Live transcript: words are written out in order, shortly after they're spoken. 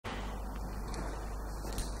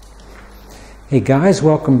Hey guys,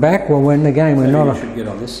 welcome back. Well, we're in the game. We're not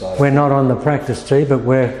on the practice tee, but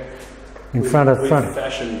we're in front of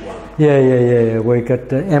fashioned one. Yeah. We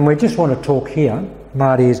got, and we just want to talk here.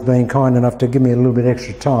 Marty has been kind enough to give me a little bit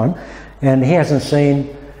extra time, and he hasn't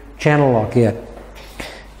seen channel lock yet.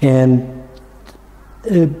 And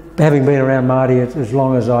having been around Marty as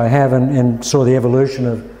long as I have, and saw the evolution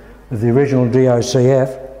of the original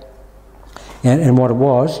DOCF and what it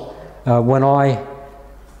was,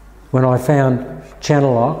 when I found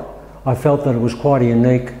channel lock, I felt that it was quite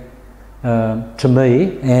unique to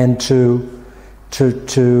me and to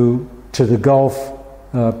the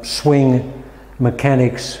golf swing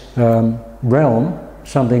mechanics realm,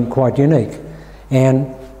 something quite unique.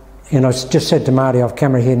 And I just said to Marty off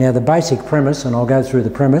camera here, now the basic premise, and I'll go through the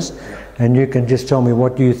premise, and you can just tell me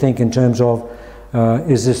what do you think in terms of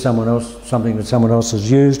is this something that someone else has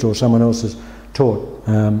used or someone else has taught?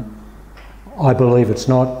 I believe it's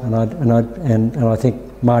not, and I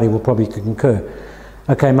think Marty will probably concur.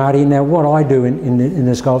 Okay, Marty. Now, what I do in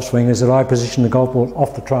this golf swing is that I position the golf ball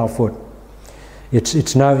off the trail foot.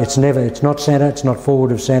 It's not centre. It's not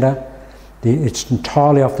forward of centre. It's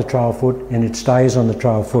entirely off the trail foot, and it stays on the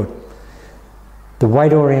trail foot. The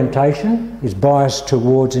weight orientation is biased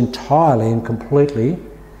towards entirely and completely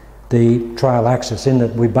the trail axis, in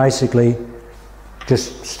that we basically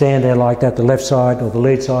just stand there like that. The left side or the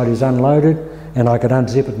lead side is unloaded, and I could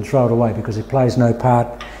unzip it and throw it away because it plays no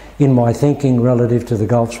part in my thinking relative to the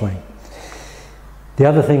golf swing. The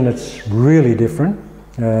other thing that's really different,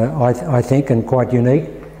 I think, and quite unique,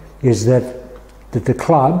 is that the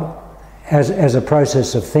club, as a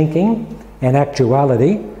process of thinking and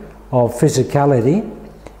actuality, of physicality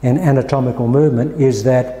and anatomical movement, is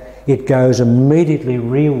that it goes immediately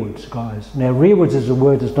rearwards, guys. Now, rearwards is a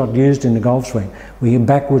word that's not used in the golf swing. We go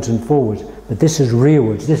backwards and forwards, but this is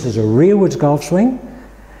rearwards. This is a rearwards golf swing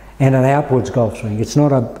and an outwards golf swing. It's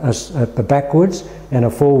not a backwards and a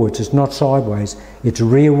forwards. It's not sideways. It's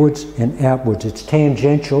rearwards and outwards. It's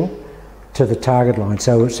tangential to the target line.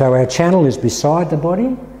 So our channel is beside the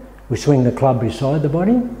body. We swing the club beside the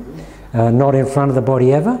body, not in front of the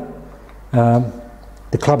body ever.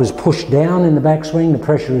 The club is pushed down in the backswing, the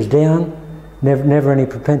pressure is down, never any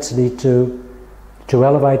propensity to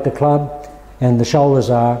elevate the club, and the shoulders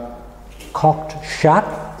are cocked shut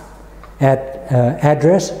at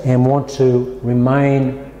address and want to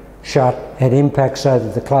remain shut at impact, so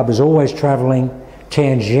that the club is always travelling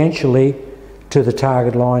tangentially to the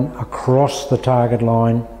target line, across the target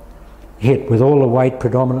line, hit with all the weight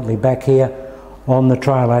predominantly back here on the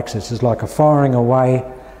trail axis. It's like a firing away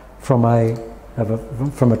from a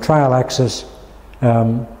trail axis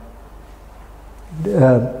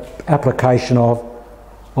application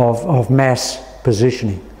of mass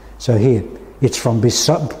positioning. So here, it's from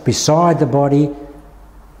beside the body,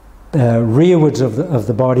 rearwards of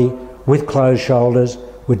the body, with closed shoulders,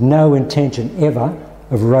 with no intention ever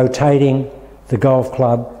of rotating the golf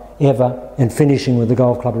club ever and finishing with the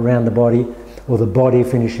golf club around the body, or the body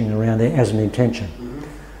finishing around there as an intention. Mm-hmm.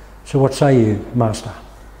 So what say you, Master?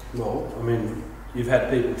 Well, I mean, you've had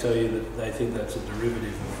people tell you that they think that's a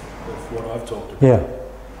derivative of what I've talked about. Yeah.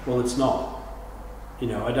 Well, it's not. You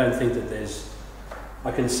know, I don't think that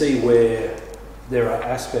I can see where there are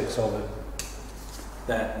aspects of it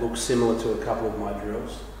that look similar to a couple of my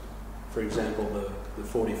drills. For example, the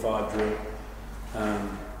 45 drill,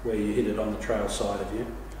 where you hit it on the trail side of you.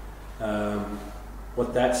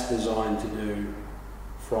 What that's designed to do,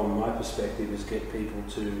 from my perspective, is get people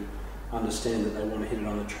to understand that they want to hit it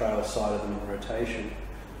on the trail side of them in rotation.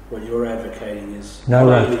 What you're advocating is not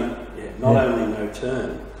only no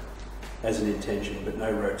turn as an intention, but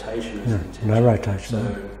no rotation as an intention. No rotation.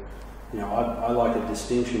 So, you know, I like a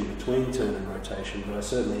distinction between turn and rotation, but I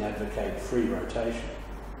certainly advocate free rotation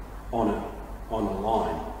on a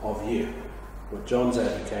line of you. What John's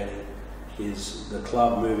advocating is the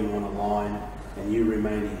club moving on a line and you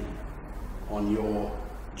remaining on your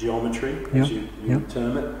geometry, as you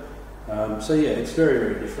term it. So yeah, it's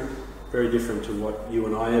very different to what you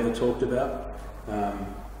and I ever talked about.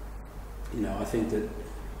 You know, I think that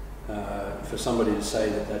for somebody to say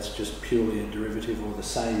that that's just purely a derivative or the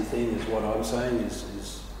same thing as what I'm saying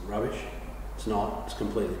is rubbish. It's not. It's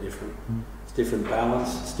completely different. It's different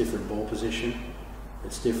balance, it's different ball position,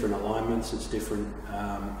 it's different alignments, it's different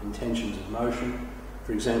intentions of motion.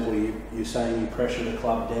 For example, you're saying you pressure the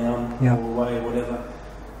club down all the way or whatever.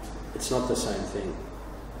 It's not the same thing.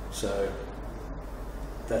 So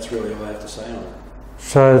that's really all I have to say on it.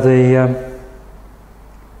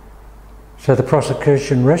 So the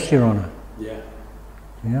prosecution rests, Your Honour. Yeah.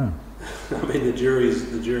 Yeah. I mean, the jury's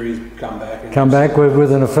come back.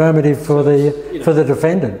 With an affirmative for the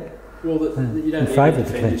defendant. Well, you don't need to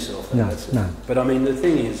defend yourself. No. But I mean, the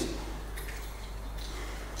thing is,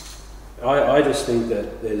 I just think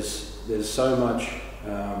that there's so much.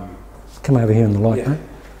 Come over here in the light, mate.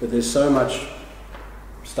 But there's so much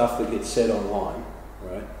stuff that gets said online,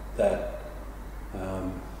 right? That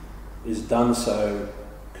is done so,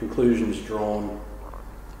 conclusions drawn,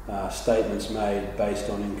 statements made based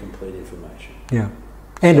on incomplete information. Yeah,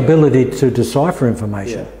 and so, ability to decipher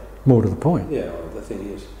information. Yeah. More to the point. Yeah. Well, the thing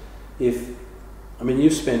is,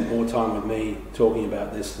 you've spent more time with me talking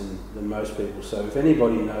about this than most people. So if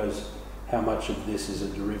anybody knows how much of this is a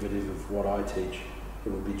derivative of what I teach, it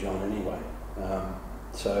would be John anyway.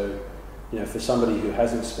 So, for somebody who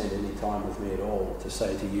hasn't spent any time with me at all to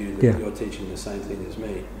say to you that you're teaching the same thing as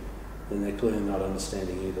me, then they're clearly not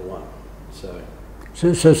understanding either one.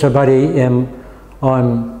 So buddy,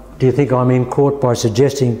 do you think I'm in court by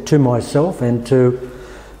suggesting to myself and to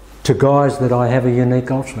guys that I have a unique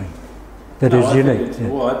golf swing? That is unique.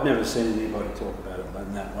 Well, I've never seen anybody talk about it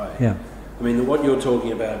in that way. Yeah. I mean, what you're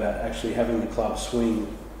talking about actually having the club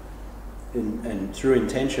swing and through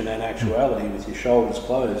intention and actuality with your shoulders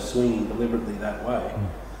closed, swinging deliberately that way.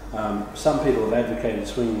 Some people have advocated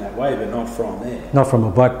swinging that way, but not from there. Not from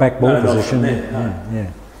a back ball position. Not from there,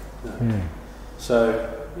 no. Yeah.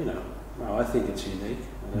 So, I think it's unique.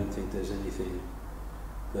 I don't think there's anything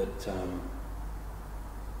that...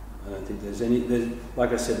 I don't think there's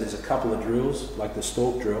like I said, there's a couple of drills, like the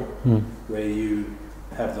stalk drill, where you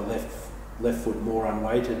have the left foot more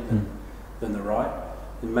unweighted than the right,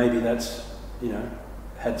 and maybe that's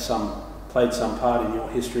played some part in your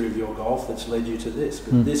history of your golf that's led you to this.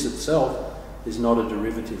 But this itself is not a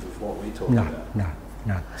derivative of what we talk about. No.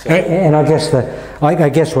 So, and I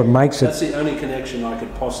guess what makes that's the only connection I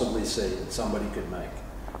could possibly see that somebody could make,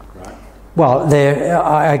 right? Well,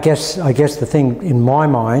 I guess the thing in my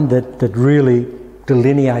mind that really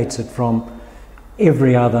delineates it from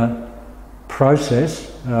every other process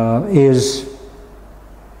is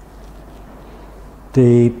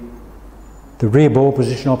the rear ball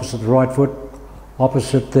position opposite the right foot,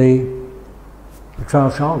 opposite the trail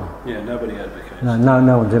shoulder. Yeah, nobody advocates.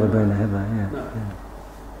 No one's ever been there, have they? Yeah. No.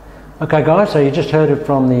 Yeah. Okay, guys. So you just heard it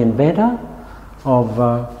from the inventor of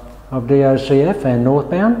DOCF and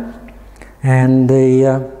Northbound, and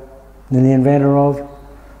the inventor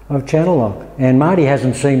of channel lock. And Marty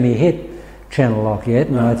hasn't seen me hit channel lock yet,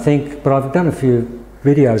 and I think, but I've done a few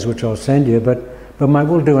videos which I'll send you. But mate,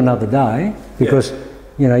 we'll do another day because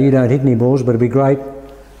you don't hit any balls, but it'd be great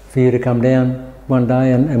for you to come down one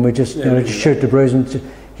day and we just just shoot the breeze and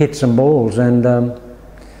hit some balls, and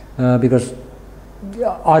because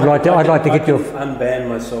I'd like to get your unban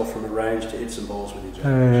myself from the range to hit some balls with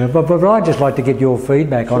you, but I'd just like to get your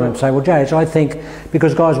feedback on it and say, well, Jay, I think,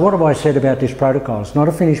 because guys, what have I said about this protocol? It's not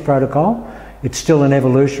a finished protocol. It's still an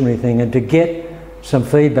evolutionary thing, and to get some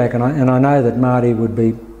feedback, and I know that Marty would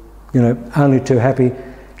be, only too happy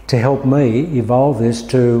to help me evolve this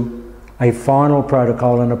to a final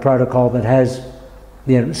protocol, and a protocol that has,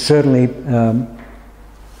 certainly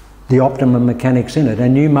the optimum mechanics in it.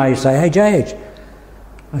 And you may say, hey, JH,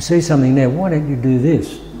 I see something there. Why don't you do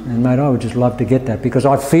this? And mate, I would just love to get that, because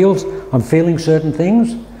I'm feeling certain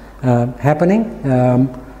things happening.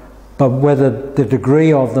 But whether the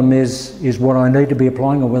degree of them is what I need to be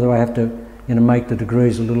applying, or whether I have to, make the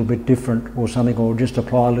degrees a little bit different or something, or just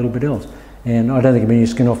apply a little bit else. And I don't think it'd be any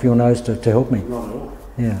skin off your nose to help me. Not at all.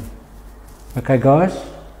 Yeah. Okay, guys.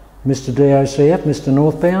 Mr. DOCF, Mr.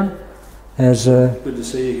 Northbound, has good to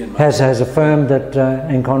see you again, mate. has affirmed that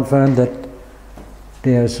and confirmed that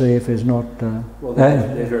DOCF is not. Well,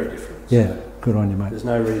 they're very different. Yeah. So good on you, mate. There's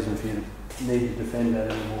no reason for you to need to defend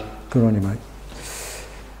that anymore. Good on you, mate.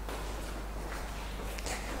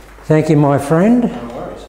 Thank you, my friend.